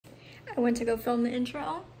I went to go film the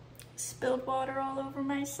intro, spilled water all over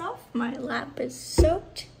myself. My lap is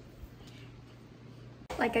soaked.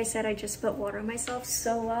 Like I said, I just spilled water on myself,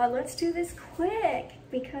 so let's do this quick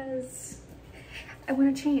because I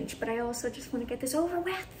want to change, but I also just want to get this over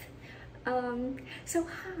with. So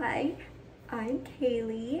hi, I'm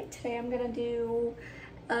Kaylee. Today I'm gonna do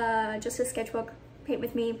just a sketchbook, paint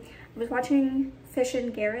with me. I was watching Fish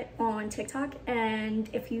and Garrett on TikTok, and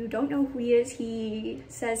if you don't know who he is, he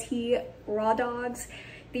says he raw dogs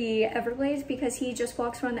the Everglades because he just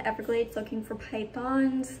walks around the Everglades looking for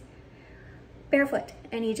pythons barefoot,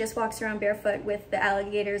 and he just walks around barefoot with the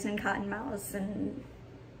alligators and cottonmouths and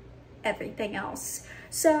everything else.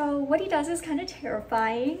 So what he does is kind of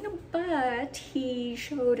terrifying, but he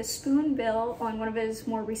showed a spoonbill on one of his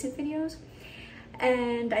more recent videos,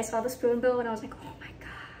 and I saw the spoonbill and I was like, oh my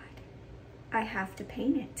god, I have to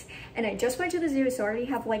paint it. And I just went to the zoo, so I already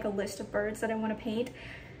have like a list of birds that I want to paint.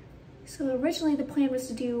 So originally the plan was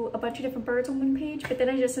to do a bunch of different birds on one page, but then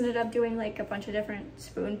I just ended up doing like a bunch of different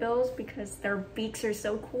spoonbills because their beaks are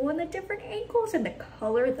so cool and the different angles and the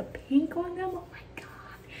color, the pink on them, oh my god.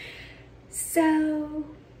 So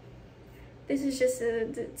this is just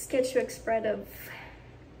a sketchbook spread of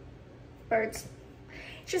birds.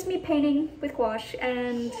 It's just me painting with gouache,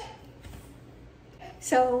 and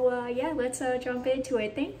so yeah, let's jump into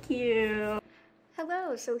it. Thank you.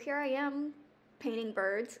 Hello, so here I am painting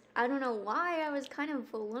birds. I don't know why I was kind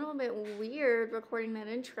of a little bit weird recording that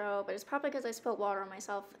intro, but it's probably because I spilled water on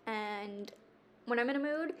myself, and when I'm in a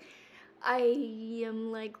mood, I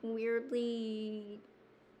am like weirdly,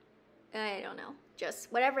 I don't know,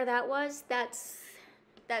 just whatever that was, that's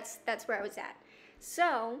where I was at.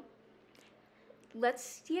 So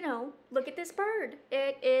let's, you know, look at this bird.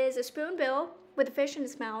 It is a spoonbill with a fish in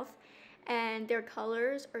its mouth, and their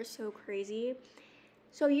colors are so crazy.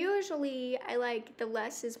 So usually I like the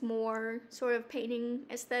less is more sort of painting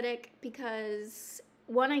aesthetic because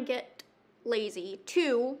one, I get lazy.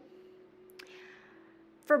 Two,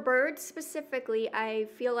 for birds specifically, I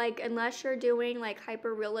feel like unless you're doing like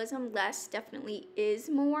hyper realism, less definitely is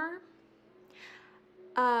more.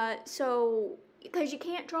 So because you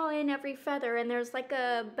can't draw in every feather, and there's like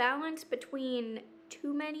a balance between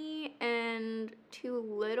too many and too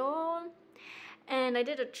little. And I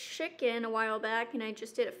did a chicken a while back, and I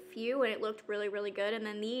just did a few, and it looked really, really good. And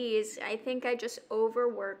then these, I think I just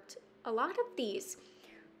overworked a lot of these.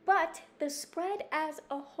 But the spread as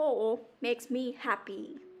a whole makes me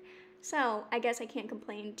happy. So I guess I can't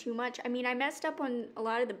complain too much. I mean, I messed up on a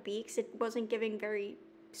lot of the beaks. It wasn't giving very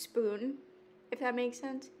spoon, if that makes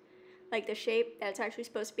sense. Like the shape that it's actually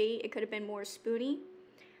supposed to be, it could have been more spoony.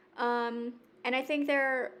 And I think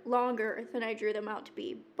they're longer than I drew them out to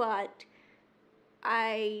be, but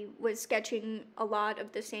I was sketching a lot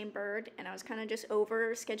of the same bird, and I was kind of just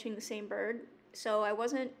over sketching the same bird, so I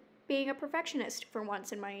wasn't being a perfectionist for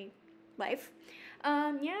once in my life.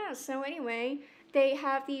 Yeah, so anyway, they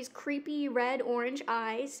have these creepy red-orange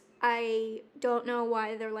eyes. I don't know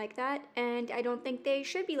why they're like that, and I don't think they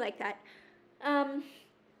should be like that.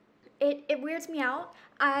 It weirds me out.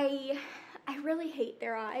 I really hate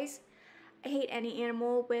their eyes. I hate any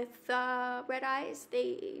animal with red eyes.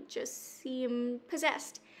 They just seem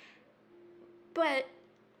possessed. But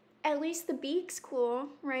at least the beak's cool,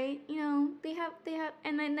 right? You know, they have,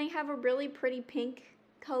 and then they have a really pretty pink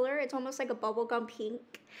color. It's almost like a bubblegum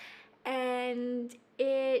pink. And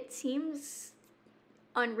it seems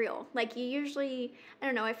unreal. Like you usually, I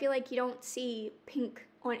don't know, I feel like you don't see pink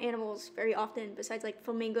on animals very often besides like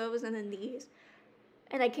flamingos and then these.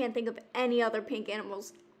 And I can't think of any other pink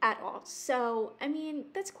animals at all. So, I mean,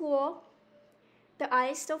 that's cool. The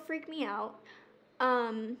eyes still freak me out.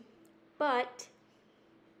 But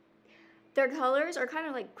their colors are kind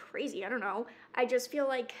of like crazy. I don't know. I just feel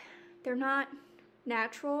like they're not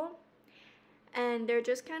natural, and they're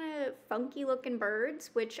just kind of funky looking birds,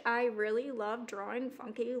 which I really love drawing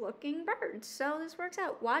funky looking birds. So this works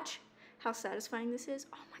out. Watch how satisfying this is.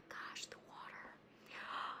 Oh my gosh, the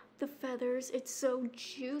the feathers, it's so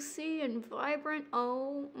juicy and vibrant.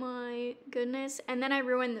 Oh my goodness. And then I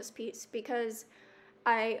ruined this piece because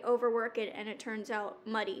I overwork it and it turns out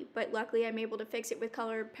muddy, but luckily I'm able to fix it with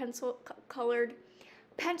colored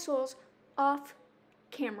pencils off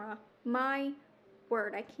camera. My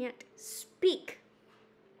word, I can't speak.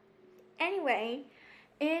 Anyway,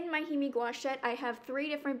 in my Himi gouache set, I have 3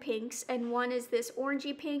 different pinks, and one is this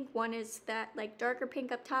orangey pink, one is that like darker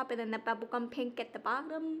pink up top, and then the bubblegum pink at the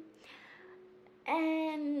bottom.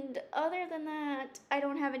 And other than that, I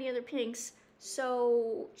don't have any other pinks.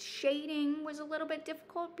 So shading was a little bit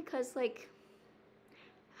difficult because like,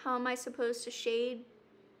 how am I supposed to shade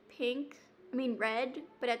pink I mean red,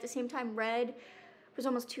 but at the same time red was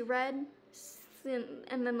almost too red.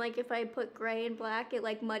 And then like if I put gray and black, it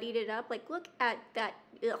like muddied it up. Like look at that,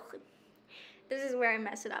 ugh. This is where I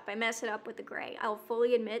mess it up. I mess it up with the gray. I'll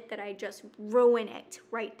fully admit that I just ruin it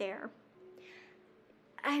right there.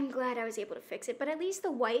 I'm glad I was able to fix it, but at least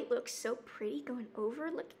the white looks so pretty going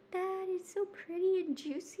over. Look at that, it's so pretty and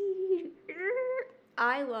juicy.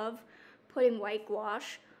 I love putting white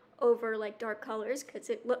gouache over like dark colors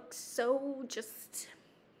because it looks so just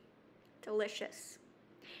delicious.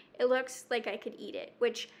 It looks like I could eat it,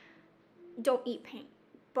 which don't eat paint,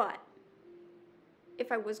 but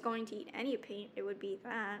if I was going to eat any paint, it would be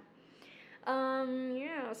that.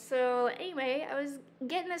 Yeah, so anyway, I was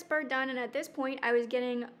getting this bird done, and at this point, I was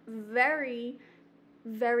getting very,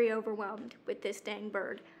 very overwhelmed with this dang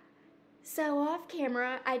bird. So off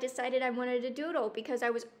camera, I decided I wanted to doodle because I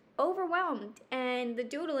was overwhelmed, and the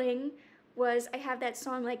doodling was, I have that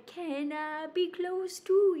song like, can I be close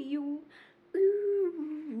to you?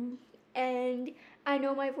 Ooh. And I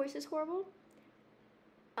know my voice is horrible,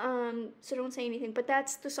 so don't say anything, but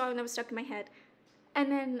that's the song that was stuck in my head. And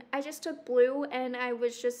then I just took blue and I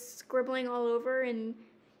was just scribbling all over and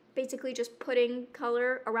basically just putting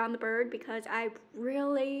color around the bird because I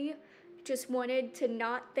really just wanted to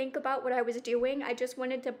not think about what I was doing. I just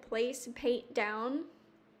wanted to place paint down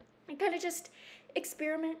and kind of just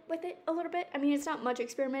experiment with it a little bit. I mean, it's not much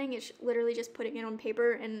experimenting, it's literally just putting it on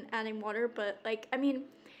paper and adding water, but like, I mean,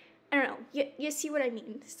 I don't know, you see what I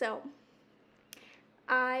mean. So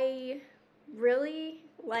I really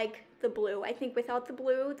like the blue. I think without the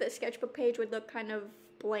blue, the sketchbook page would look kind of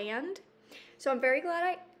bland. So I'm very glad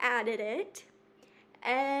I added it.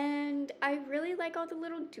 And I really like all the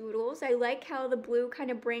little doodles. I like how the blue kind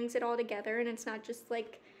of brings it all together and it's not just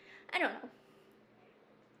like, I don't know.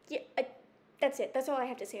 Yeah, that's it. That's all I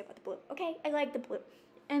have to say about the blue. Okay, I like the blue.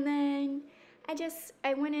 And then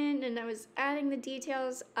I went in and I was adding the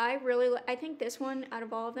details. I think this one out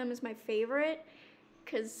of all of them is my favorite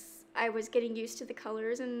because I was getting used to the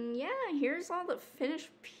colors, and yeah, here's all the finished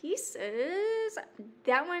pieces.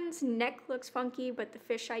 That one's neck looks funky, but the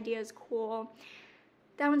fish idea is cool.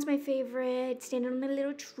 That one's my favorite, standing on the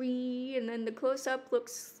little tree, and then the close-up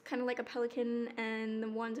looks kind of like a pelican, and the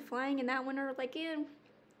ones flying in that one are like,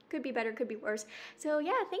 could be better, could be worse. So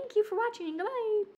yeah, thank you for watching, goodbye!